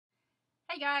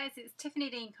Hey guys, it's Tiffany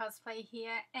Indian Cosplay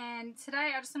here, and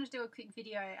today I just want to do a quick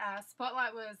video.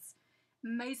 Spotlight was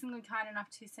amazingly kind enough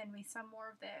to send me some more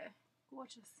of their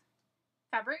gorgeous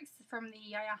fabrics from the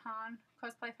Yaya Han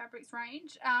Cosplay Fabrics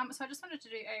range. So I just wanted to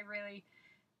do a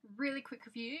really quick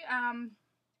review. I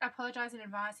apologise in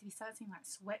advance if you start seeing like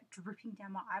sweat dripping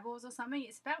down my eyeballs or something.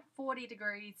 It's about 40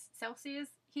 degrees Celsius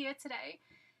here today.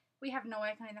 We have no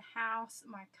aircon in the house.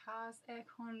 My car's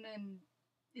aircon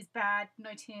is bad, no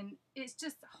tin. It's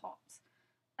just hot.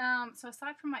 So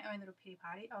aside from my own little pity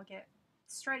party, I'll get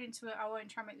straight into it. I won't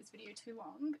try and make this video too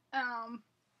long.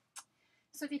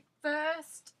 So the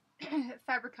first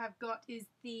fabric I've got is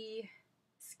the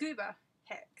Scuba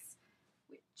Hex,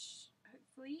 which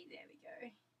hopefully, there we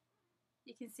go.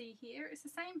 You can see here, it's the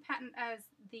same pattern as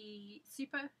the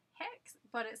Super Hex,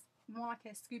 but it's more like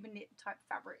a scuba knit type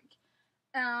fabric.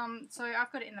 So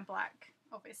I've got it in the black,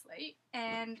 obviously,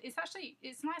 and it's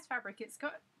nice fabric. It's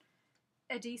got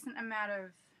a decent amount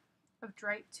of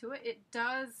drape to it. It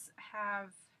does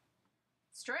have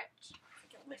stretch. I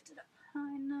can lift it up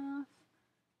high enough.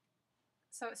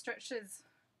 So it stretches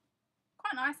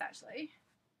quite nice actually.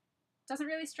 Doesn't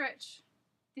really stretch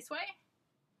this way.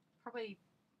 Probably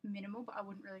minimal, but I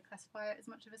wouldn't really classify it as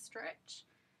much of a stretch.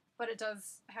 But it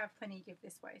does have plenty of give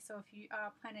this way. So if you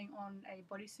are planning on a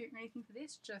bodysuit or anything for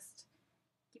this, just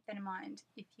keep that in mind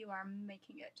if you are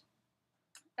making it.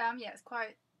 Yeah, it's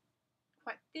quite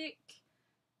thick.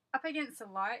 Up against the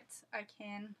light, I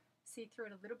can see through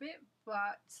it a little bit,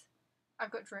 but I've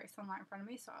got direct sunlight in front of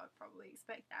me, so I would probably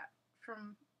expect that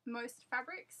from most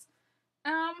fabrics.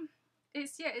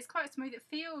 It's quite smooth. It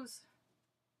feels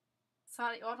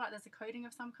slightly odd, like there's a coating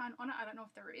of some kind on it. I don't know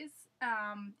if there is.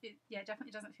 It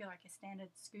definitely doesn't feel like a standard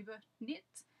scuba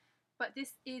knit, but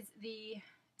this is the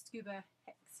Scuba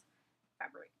Hex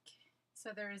fabric.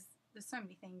 So there's so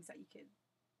many things that you could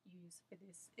use for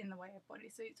this in the way of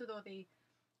bodysuits, with all the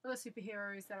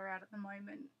superheroes that are out at the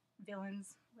moment,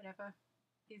 villains, whatever,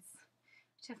 is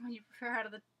whichever one you prefer out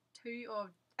of the two,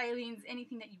 or aliens,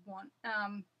 anything that you want.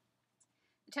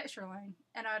 The texture alone,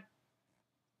 and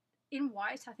in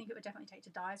white, I think it would definitely take to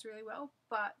dyes really well,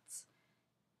 but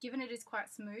given it is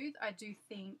quite smooth, I do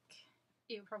think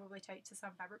it would probably take to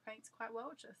some fabric paints quite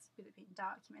well. Just with it being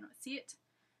dark, you may not see it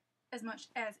as much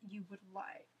as you would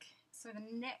like. So the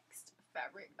next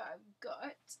fabric I've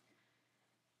got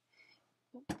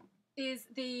is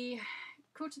the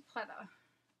Quilted Pleather,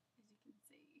 as you can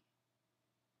see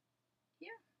here.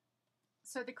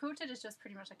 So the quilted is just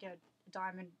pretty much like a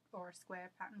diamond or a square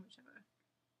pattern, whichever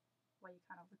way you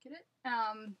kind of look at it.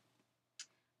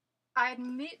 I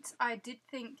admit I did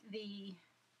think the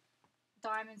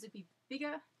diamonds would be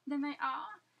bigger than they are,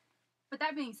 but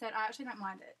that being said, I actually don't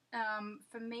mind it.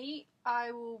 For me,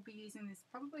 I will be using this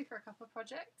probably for a couple of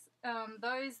projects.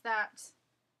 Those that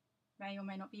may or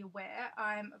may not be aware,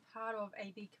 I'm a part of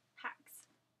a big PAX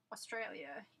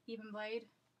Australia Even Blade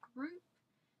group,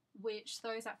 which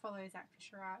those that follow Zach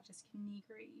Fisher are just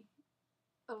canigri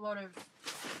a lot of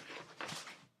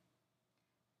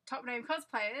top name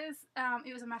cosplayers.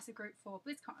 It was a massive group for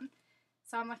BlizzCon,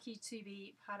 so I'm lucky to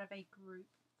be part of a group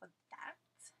for that.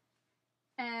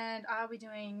 And I'll be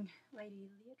doing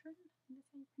Lady Leodrin, if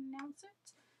you pronounce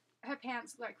it. Her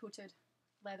pants look like quilted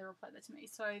leather or pleather to me,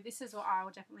 so this is what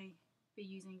I'll definitely be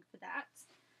using for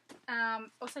that.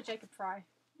 Also Jacob Fry.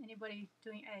 Anybody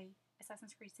doing a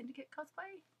Assassin's Creed Syndicate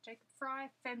cosplay? Jacob Fry,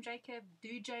 Femme Jacob,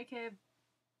 Dude Jacob,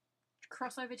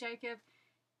 Crossover Jacob.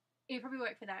 It'd probably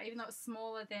work for that, even though it's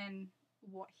smaller than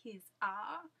what his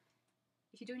are.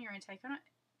 If you're doing your own take on it,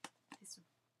 this would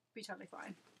be totally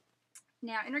fine.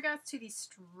 Now, in regards to the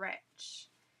stretch,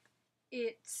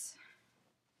 it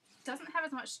doesn't have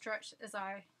as much stretch as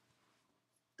I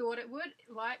thought it would.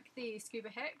 Like the Scuba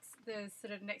Hex, there's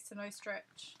sort of next to no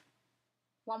stretch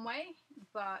one way,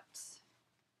 but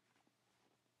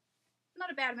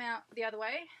not a bad amount the other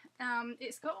way.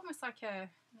 It's got almost like a, I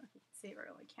don't know if you can see it right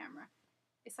on the camera,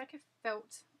 it's like a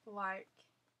felt-like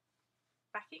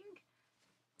backing.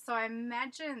 So I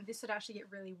imagine this would actually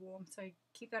get really warm, so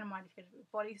keep that in mind if you get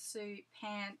a bodysuit,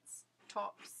 pants,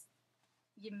 tops.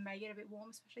 You may get a bit warm,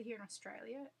 especially here in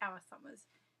Australia. Our summers,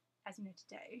 as you know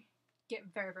today, get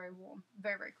very, very warm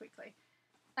very, very quickly.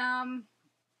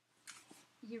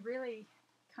 You really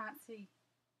can't see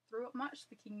through it much,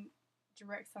 looking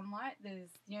direct sunlight.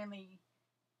 The only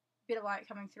bit of light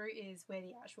coming through is where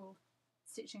the actual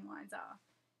stitching lines are,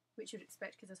 which you'd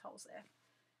expect because there's holes there.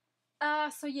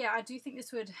 So yeah, I do think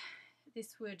this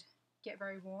would get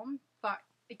very warm, but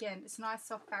again, it's a nice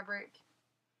soft fabric.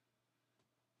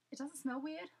 It doesn't smell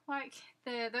weird. Like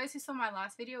those who saw my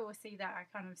last video will see that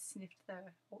I kind of sniffed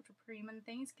the ultra premium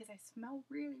things because they smell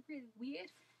really, really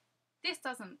weird. This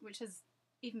doesn't, which is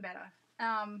even better.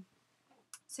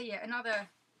 So yeah, another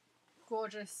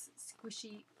gorgeous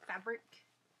squishy fabric.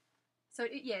 So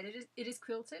it is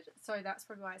quilted, so that's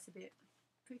probably why it's a bit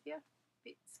poofier, a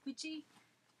bit squidgy,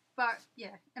 but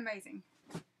yeah, amazing.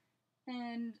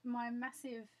 And my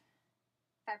massive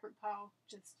fabric pile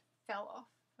just fell off,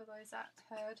 for those that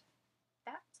heard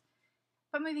that.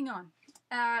 But moving on,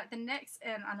 the next,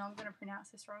 and I know I'm going to pronounce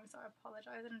this wrong, so I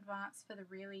apologise in advance for the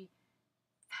really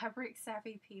fabric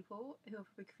savvy people who are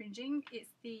probably cringing.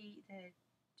 It's the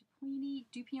Dupoini.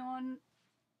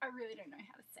 I really don't know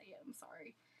how to say it, I'm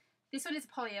sorry. This one is a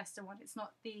polyester one, it's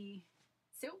not the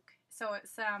silk, so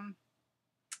it's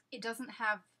it doesn't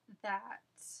have that,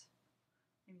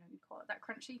 I don't know what you call it, that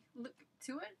crunchy look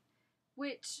to it,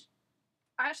 which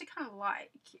I actually kind of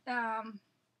like.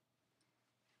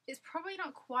 It's probably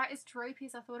not quite as drapey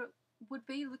as I thought it would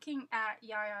be. Looking at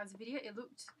Yaya's video, it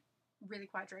looked really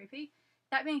quite drapey.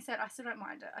 That being said, I still don't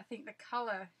mind it. I think the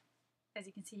colour, as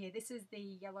you can see here, this is the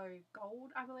yellow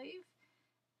gold, I believe.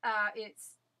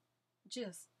 It's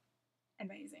just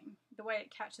amazing. The way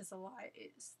it catches the light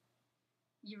is,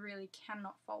 you really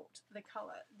cannot fault the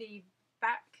colour. The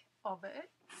back of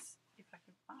it, if I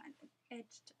can find an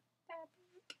edged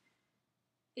fabric,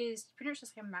 is pretty much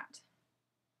just like a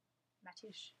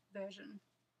matte-ish version.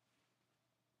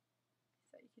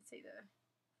 So you can see the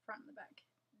front and the back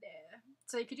there.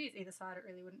 So you could use either side, it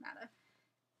really wouldn't matter.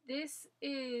 This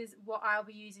is what I'll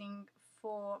be using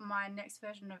for my next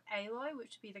version of Aloy,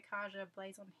 which would be the Kaja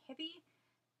Blazon Heavy.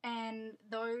 And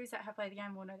those that have played the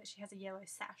game will know that she has a yellow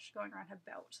sash going around her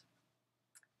belt.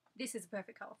 This is a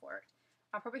perfect colour for it.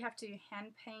 I'll probably have to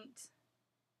hand paint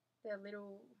the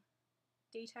little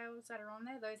details that are on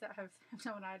there. Those that have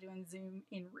done what I do and zoom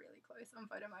in really close on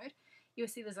photo mode, you'll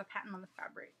see there's a pattern on the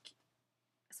fabric.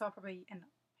 So I'll probably end up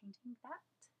painting that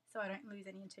so I don't lose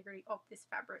any integrity of this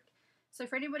fabric. So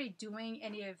for anybody doing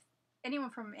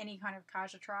anyone from any kind of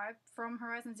Kaja tribe from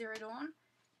Horizon Zero Dawn,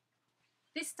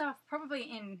 this stuff, probably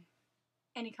in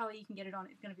any colour you can get it on,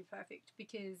 it's going to be perfect,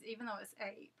 because even though it's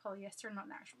a polyester and not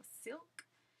an actual silk,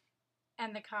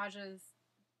 and the Kaja's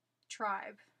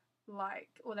tribe, like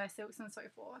all their silks and so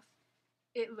forth,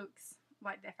 it looks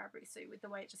like their fabric suit with the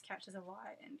way it just catches a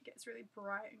light and gets really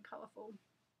bright and colourful.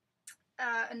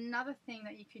 Another thing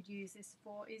that you could use this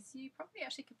for is you probably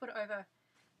actually could put it over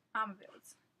armour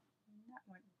builds. That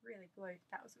went really blue,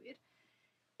 that was weird.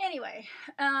 Anyway,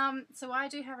 so I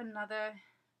do have another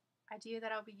idea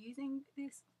that I'll be using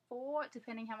this for,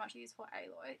 depending how much I use for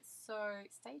Aloy. So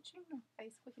stay tuned on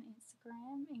Facebook and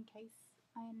Instagram in case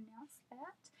I announce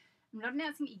that. I'm not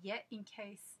announcing it yet in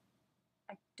case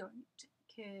I don't,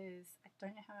 because I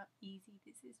don't know how easy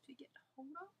this is to get hold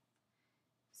of.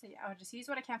 So yeah, I'll just use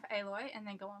what I can for Aloy and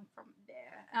then go on from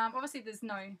there. Obviously there's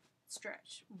no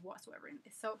stretch whatsoever in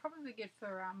this, so it'll probably be good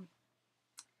for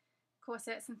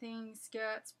corsets and things,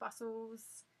 skirts,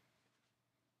 bustles,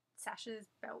 sashes,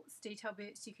 belts, detail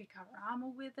bits. You could cover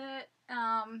armour with it.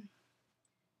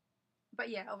 But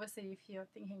yeah, obviously if you're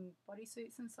thinking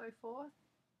bodysuits and so forth,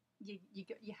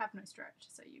 you have no stretch,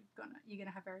 so you're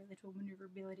gonna have very little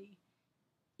manoeuvrability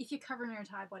if you're covering your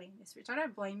entire body in this, which I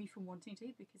don't blame you for wanting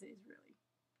to, because it is really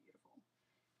beautiful.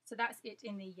 So that's it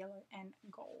in the yellow and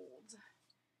gold.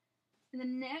 And the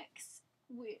next,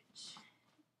 which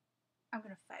I'm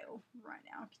going to fail right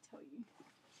now, I can tell you,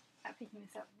 at picking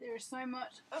this up. There is so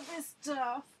much of this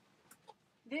stuff.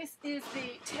 This is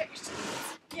the texture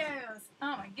scales.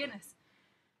 Oh my goodness.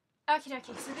 Okie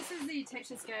dokie, so this is the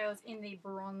texture scales in the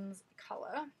bronze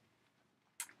colour.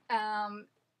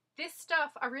 This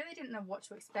stuff, I really didn't know what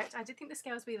to expect. I did think the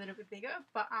scales would be a little bit bigger,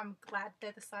 but I'm glad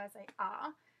they're the size they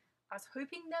are. I was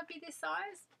hoping they'd be this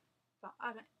size, but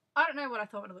I don't know what I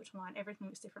thought when I looked online. Everything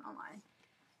looks different online.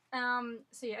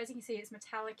 So yeah, as you can see, it's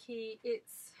metallic-y.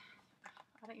 It's,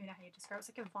 I don't even know how you describe it.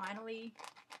 It's like a vinyl-y,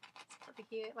 over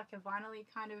here, like a vinyl-y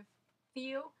kind of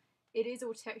feel. It is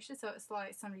all texture, so it's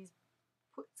like somebody's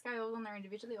put scales on there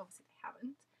individually. Obviously they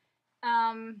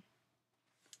haven't.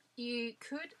 You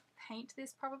could paint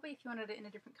this probably if you wanted it in a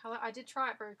different colour. I did try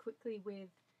it very quickly with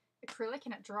acrylic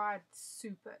and it dried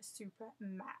super, super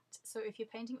matte. So if you're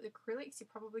painting with acrylics, you're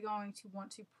probably going to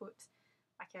want to put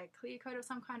like a clear coat of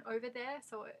some kind over there,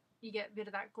 so you get a bit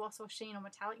of that gloss or sheen or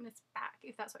metallicness back,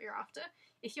 if that's what you're after.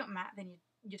 If you're matte, then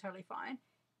you're totally fine.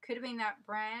 Could have been that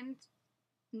brand,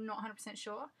 not 100%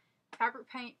 sure. Fabric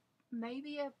paint,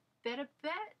 maybe a better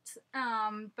bet.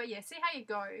 But yeah, see how you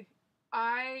go.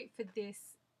 For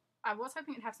this, I was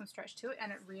hoping it'd have some stretch to it,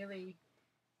 and it really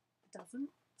doesn't.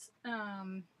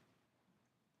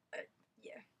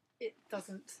 Yeah, it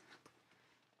doesn't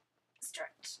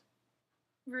stretch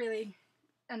really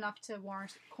enough to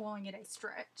warrant calling it a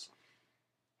stretch.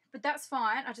 But that's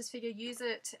fine. I just figure use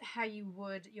it how you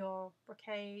would your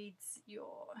brocades,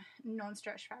 your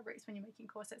non-stretch fabrics when you're making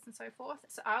corsets and so forth.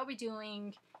 So I'll be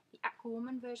doing the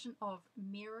Aquawoman version of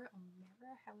Mirror, or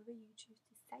Mirror, however you choose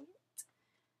to say it.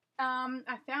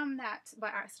 I found that by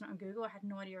accident on Google. I had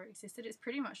no idea it existed. It's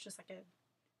pretty much just like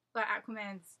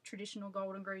Aquaman's traditional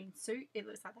gold and green suit. It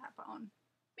looks like that, but on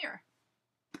Mirror.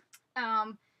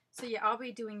 So yeah, I'll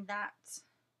be doing that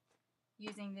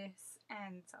using this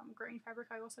and some green fabric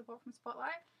I also bought from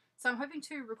Spotlight. So I'm hoping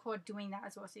to record doing that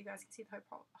as well so you guys can see the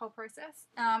whole process.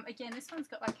 Again, this one's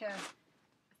got like a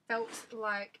felt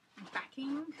like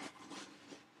backing.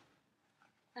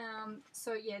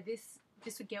 So yeah, this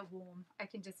would get warm. I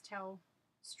can just tell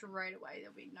straight away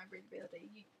there'll be no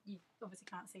breathability. You obviously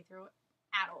can't see through it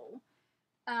at all.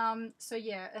 So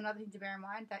yeah, another thing to bear in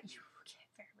mind that you will get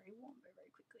very, very warm very,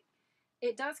 very quickly.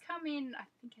 It does come in, I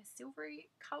think, a silvery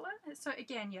colour. So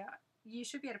again, yeah, you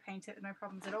should be able to paint it, no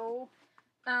problems at all.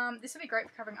 This would be great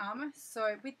for covering armour.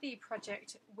 So with the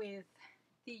project with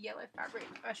the yellow fabric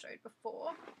I showed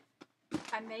before,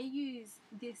 I may use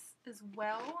this as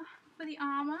well for the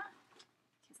armour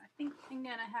because I think I'm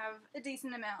going to have a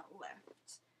decent amount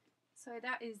left. So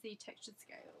that is the textured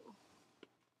scale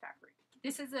fabric.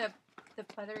 This is the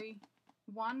pleathery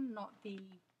one, not the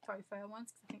faux fur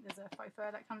ones, because I think there's a faux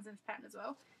fur that comes in this pattern as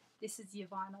well. This is your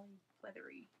vinyl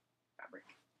pleathery fabric.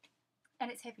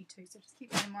 And it's heavy too, so just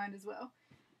keep that in mind as well.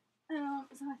 So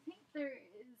I think there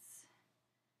is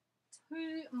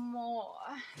 2 more.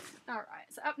 Alright,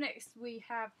 so up next we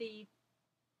have the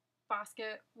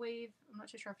basket weave. I'm not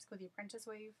too sure if it's called the apprentice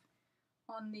weave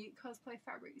on the Cosplay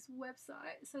Fabrics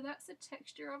website. So that's the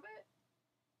texture of it.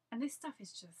 And this stuff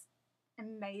is just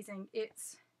amazing.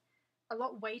 It's a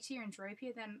lot weightier and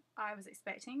drapier than I was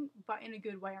expecting, but in a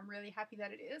good way. I'm really happy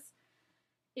that it is.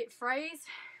 It frays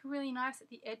really nice at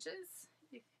the edges.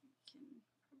 If you can,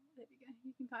 there we go.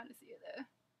 You can kind of see it there.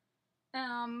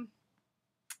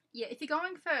 Yeah, if you're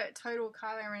going for total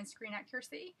Kylo Ren screen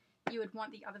accuracy, you would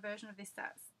want the other version of this.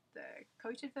 That's the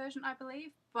coated version, I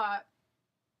believe. But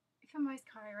for most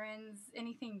Kylo Rens,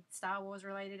 anything Star Wars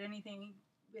related, anything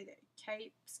with a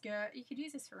cape, skirt, you could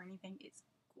use this for anything. It's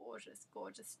gorgeous,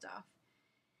 gorgeous stuff.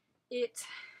 It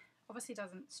obviously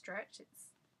doesn't stretch. It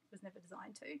was never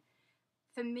designed to.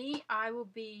 For me, I will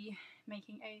be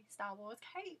making a Star Wars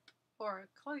cape or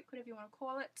a cloak, whatever you want to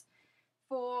call it,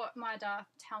 for my Darth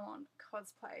Talon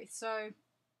cosplay. So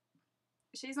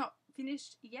she's not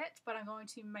finished yet, but I'm going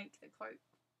to make the cloak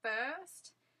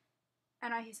first.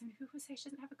 And I hear so many people say she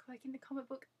doesn't have a cloak in the comic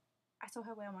book. I saw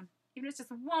her wear one. Even if it's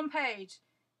just 1 page,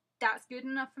 that's good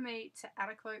enough for me to add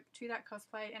a cloak to that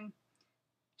cosplay and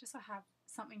just so I have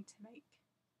something to make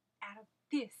out of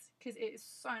this because it is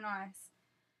so nice.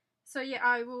 So yeah,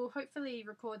 I will hopefully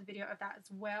record the video of that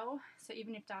as well. So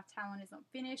even if Darth Talon is not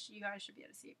finished, you guys should be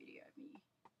able to see a video of me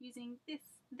using this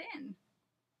then.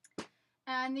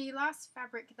 And the last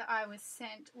fabric that I was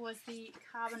sent was the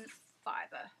carbon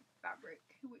fibre fabric,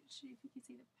 which if you can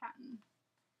see the pattern,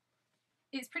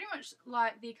 it's pretty much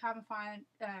like the carbon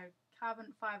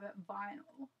fibre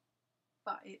vinyl,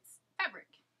 but it's fabric,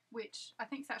 which I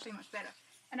think is actually much better.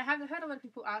 And I have heard a lot of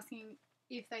people asking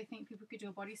if they think people could do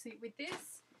a bodysuit with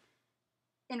this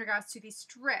in regards to the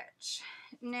stretch.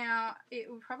 Now, it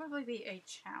will probably be a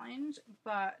challenge,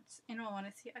 but in all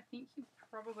honesty, I think you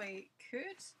probably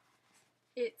could.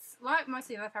 It's like most of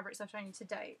the other fabrics I've shown you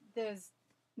today. There's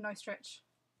no stretch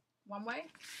one way,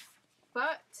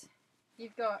 but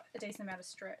you've got a decent amount of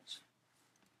stretch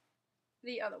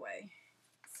the other way.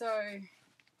 So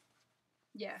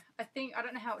yeah, I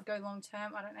don't know how it would go long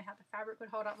term. I don't know how the fabric would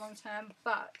hold up long term,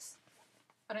 but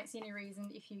I don't see any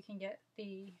reason if you can get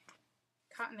the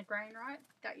cut and the grain right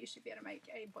that you should be able to make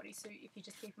a bodysuit if you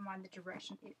just keep in mind the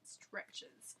direction it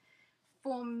stretches.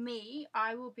 For me,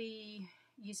 I will be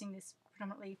using this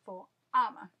predominantly for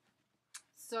armour.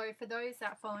 So for those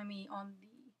that follow me on the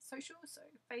socials, so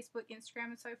Facebook,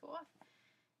 Instagram and so forth,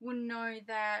 will know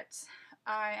that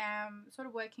I am sort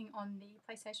of working on the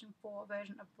PlayStation 4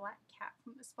 version of Black Cat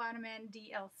from the Spider-Man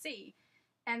DLC.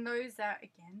 And those that,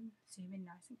 again, zoom in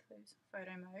nice and close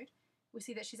photo mode, will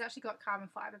see that she's actually got carbon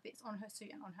fibre bits on her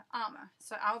suit and on her armour.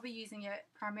 So I'll be using it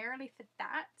primarily for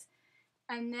that.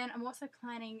 And then I'm also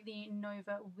planning the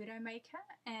Nova Widowmaker.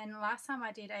 And last time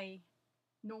I did a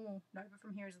normal Nova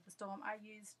from Heroes of the Storm, I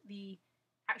used the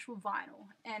actual vinyl.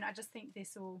 And I just think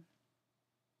this will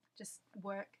just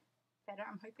work better,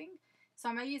 I'm hoping. So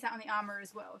I may use that on the armour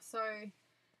as well. So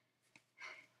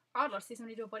I'd love to see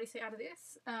somebody do a bodysuit out of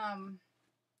this.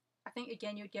 I think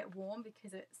again you'd get warm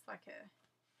because it's like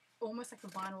almost like a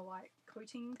vinyl like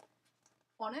coating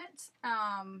on it.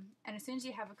 And as soon as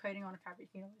you have a coating on a fabric,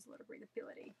 you can lose a lot of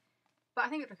breathability. But I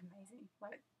think it looks amazing.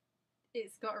 Like,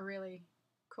 it's got a really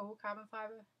cool carbon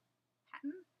fibre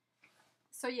pattern.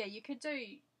 So yeah, you could do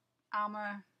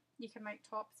armour, you can make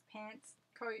tops, pants,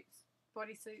 coats,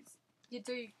 bodysuits. You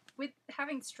do, with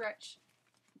having stretch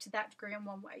to that degree in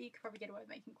one way, you could probably get away with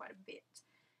making quite a bit.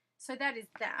 So that is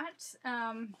that.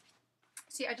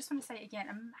 So yeah, I just want to say again,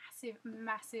 a massive,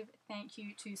 massive thank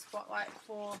you to Spotlight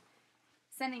for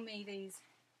sending me these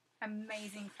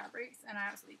amazing fabrics, and I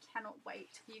absolutely cannot wait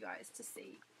for you guys to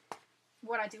see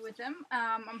what I do with them.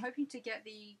 I'm hoping to get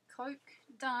the cloak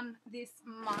done this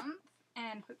month,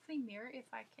 and hopefully mirror if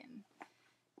I can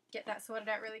get that sorted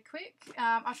out really quick.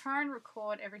 I'll try and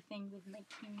record everything with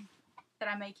that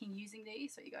I'm making using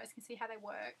these so you guys can see how they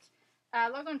work.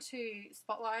 Log on to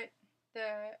Spotlight,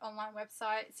 the online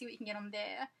website, see what you can get on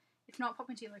there. If not, pop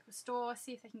into your local store,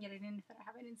 see if they can get it in if they don't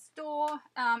have it in store.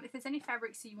 If there's any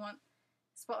fabrics you want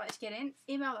Spotlight to get in,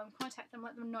 email them, contact them,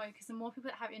 let them know, because the more people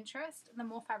that have interest, the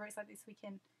more fabrics like this we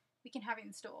can have it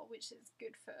in store, which is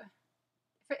good for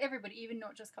everybody, even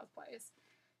not just cosplayers.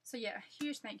 So yeah,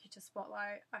 huge thank you to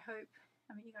Spotlight. I hope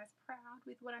I make you guys proud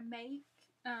with what I make.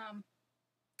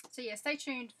 So yeah, stay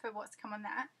tuned for what's come on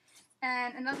that.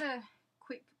 And another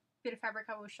quick bit of fabric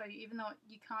I will show you, even though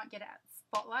you can't get it at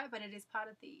Spotlight, but it is part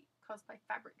of the Cosplay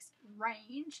Fabrics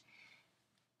range,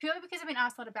 purely because I've been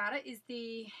asked a lot about it, is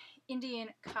the Indian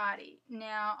Khadi.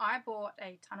 Now, I bought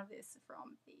a ton of this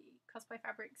from the Cosplay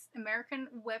Fabrics American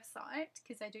website,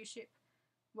 because they do ship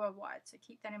worldwide, so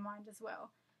keep that in mind as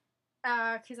well.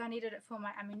 Because I needed it for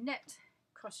my Aminette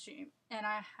costume, and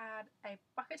I had a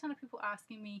bucket ton of people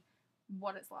asking me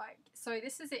what it's like. So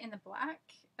this is it in the black.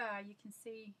 You can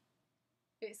see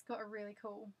it's got a really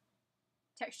cool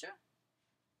texture.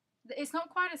 It's not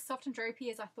quite as soft and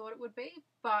drapey as I thought it would be,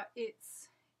 but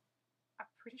I'm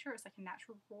pretty sure it's like a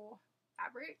natural raw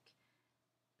fabric.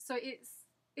 So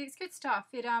it's good stuff.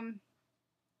 It can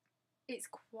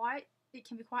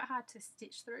be quite hard to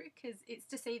stitch through because it's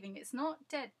deceiving. It's not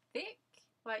dead thick.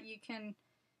 Like you can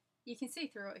see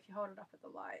through it if you hold it up at the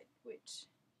light, which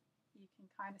you can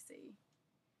kind of see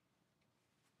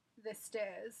the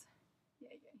stairs.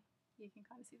 Yeah, you can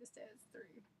kind of see the stairs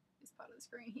through this part of the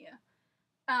screen here.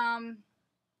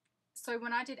 So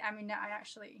when I did Aminette,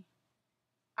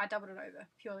 I doubled it over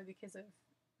purely because of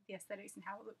the aesthetics and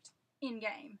how it looked in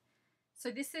game.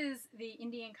 So this is the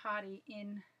Indian Khadi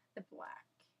in the black,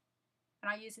 and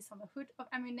I use this on the hood of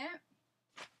Aminette.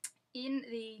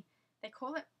 They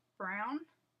call it brown.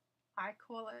 I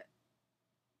call it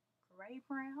grey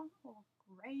brown or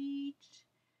grey,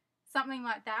 something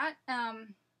like that.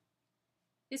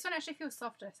 This one actually feels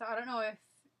softer, so I don't know if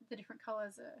the different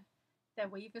colours their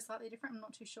weave is slightly different. I'm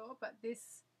not too sure, but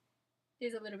this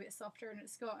is a little bit softer, and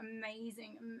it's got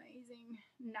amazing, amazing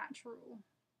natural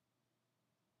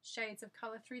shades of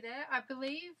colour through there. I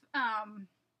believe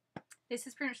this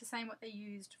is pretty much the same what they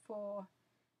used for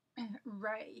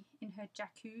Rey in her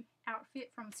Jakku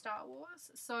outfit from Star Wars.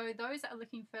 So those that are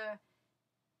looking for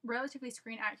relatively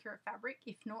screen accurate fabric,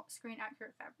 if not screen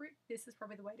accurate fabric, this is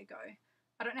probably the way to go.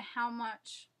 I don't know how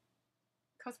much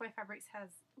Cosplay Fabrics has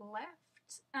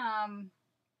left.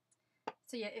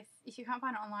 So yeah, if you can't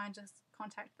find it online, just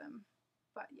contact them.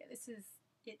 But yeah, this is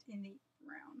it in the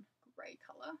brown grey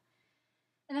colour.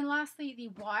 And then lastly, the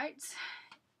white,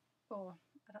 or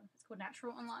I don't know if it's called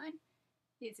natural online,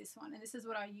 is this one. And this is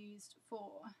what I used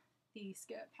for the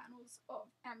skirt panels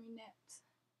of Aminette.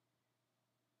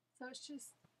 So it's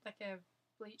just like a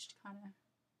bleached kind of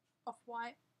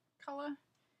off-white colour.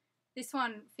 This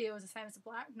one feels the same as the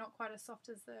black, not quite as soft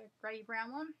as the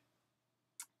grey-brown one.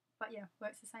 But yeah,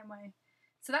 works the same way.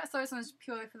 So that's those ones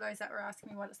purely for those that were asking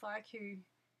me what it's like, who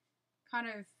kind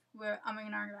of were umming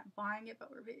and ahhing about buying it,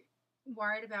 but were a bit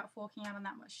worried about forking out on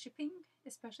that much shipping,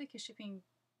 especially because shipping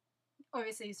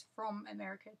obviously is from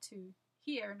America to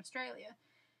here in Australia.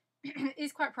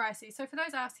 Is quite pricey. So for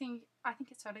those asking, I think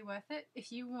it's totally worth it.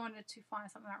 If you wanted to find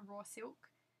something like raw silk,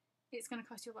 it's going to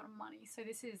cost you a lot of money. So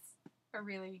this is a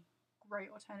really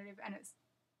great alternative, and it's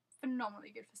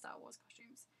phenomenally good for Star Wars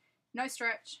costumes. No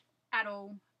stretch at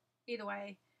all, either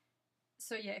way.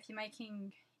 So yeah, if you're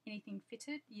making anything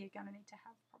fitted, you're going to need to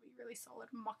have probably really solid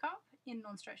mock-up in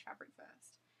non-stretch fabric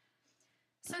first.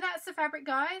 So that's the fabric,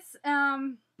 guys.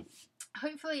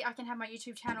 Hopefully I can have my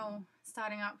YouTube channel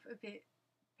starting up a bit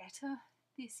better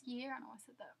this year. I know I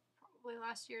said that probably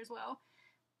last year as well,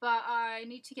 but I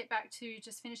need to get back to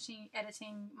just finishing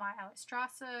editing my Alex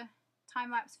Strasser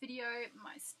time-lapse video,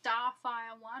 my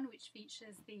Starfire one, which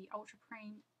features the Ultra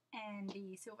Preen and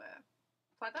the Silver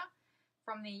Pleather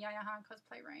from the Yaya Han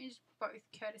Cosplay range, both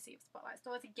courtesy of Spotlight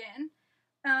stores again.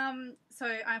 So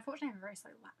I unfortunately have a very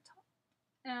slow laptop.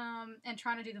 And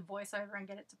trying to do the voiceover and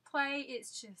get it to play,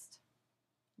 it's just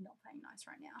not playing nice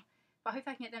right now. But I hope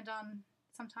I can get them done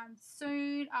sometime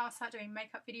soon. I'll start doing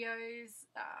makeup videos.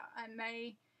 I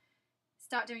may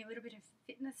start doing a little bit of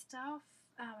fitness stuff.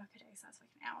 I could exercise like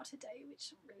an hour today,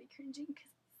 which I'm really cringing because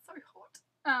it's so hot.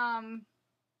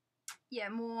 Yeah,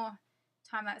 more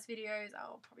time-lapse videos.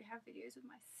 I'll probably have videos with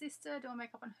my sister, doing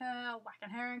makeup on her,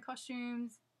 whacking her in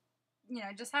costumes, you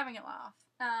know, just having a laugh.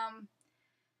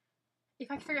 If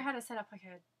I can figure out how to set up like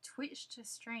a Twitch to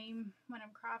stream when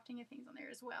I'm crafting and things on there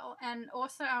as well. And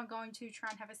also I'm going to try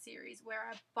and have a series where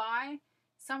I buy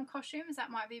some costumes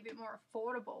that might be a bit more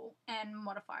affordable and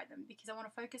modify them, because I want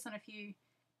to focus on a few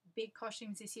big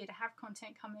costumes this year to have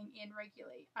content coming in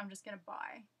regularly. I'm just going to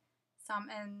buy some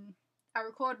and I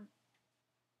record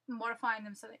modifying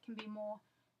them so that it can be more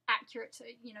accurate to,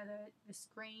 you know, the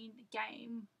screen, the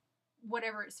game,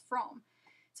 whatever it's from.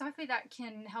 So hopefully that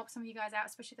can help some of you guys out,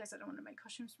 especially those that don't want to make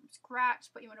costumes from scratch,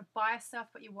 but you want to buy stuff,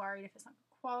 but you're worried if it's not good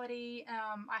quality.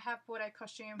 I have bought a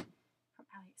costume from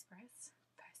AliExpress,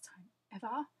 first time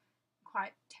ever.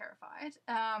 Quite terrified,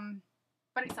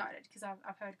 but excited because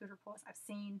I've heard good reports. I've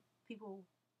seen people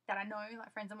that I know,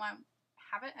 like friends of mine,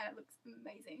 have it, and it looks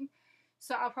amazing.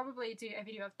 So I'll probably do a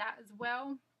video of that as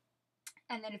well.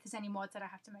 And then if there's any mods that I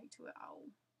have to make to it, I'll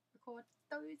record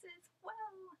those as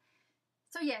well.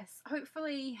 So yes,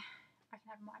 hopefully I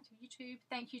can have a mic to YouTube.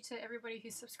 Thank you to everybody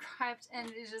who's subscribed and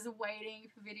is just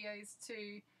waiting for videos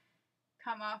to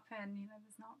come up, and you know,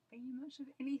 there's not been much of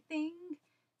anything.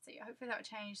 So yeah, hopefully that will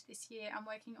change this year. I'm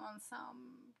working on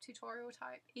some tutorial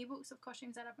type ebooks of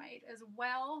costumes that I've made as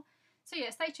well. So yeah,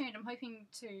 stay tuned. I'm hoping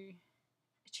to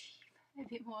achieve a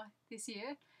bit more this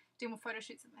year. Do more photo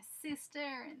shoots with my sister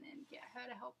and then get her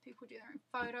to help people do their own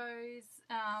photos.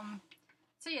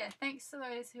 So yeah, thanks to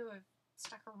those who have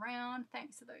stuck around.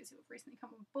 Thanks to those who have recently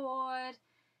come on board.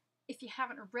 If you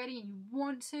haven't already and you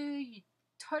want to, you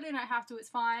totally don't have to. It's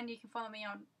fine. You can follow me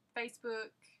on Facebook,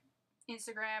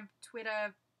 Instagram,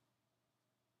 Twitter,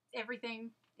 everything,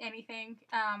 anything.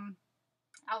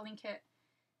 I'll link it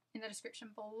in the description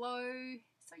below.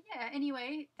 So yeah,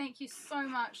 anyway, thank you so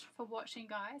much for watching,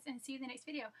 guys, and see you in the next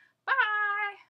video. Bye!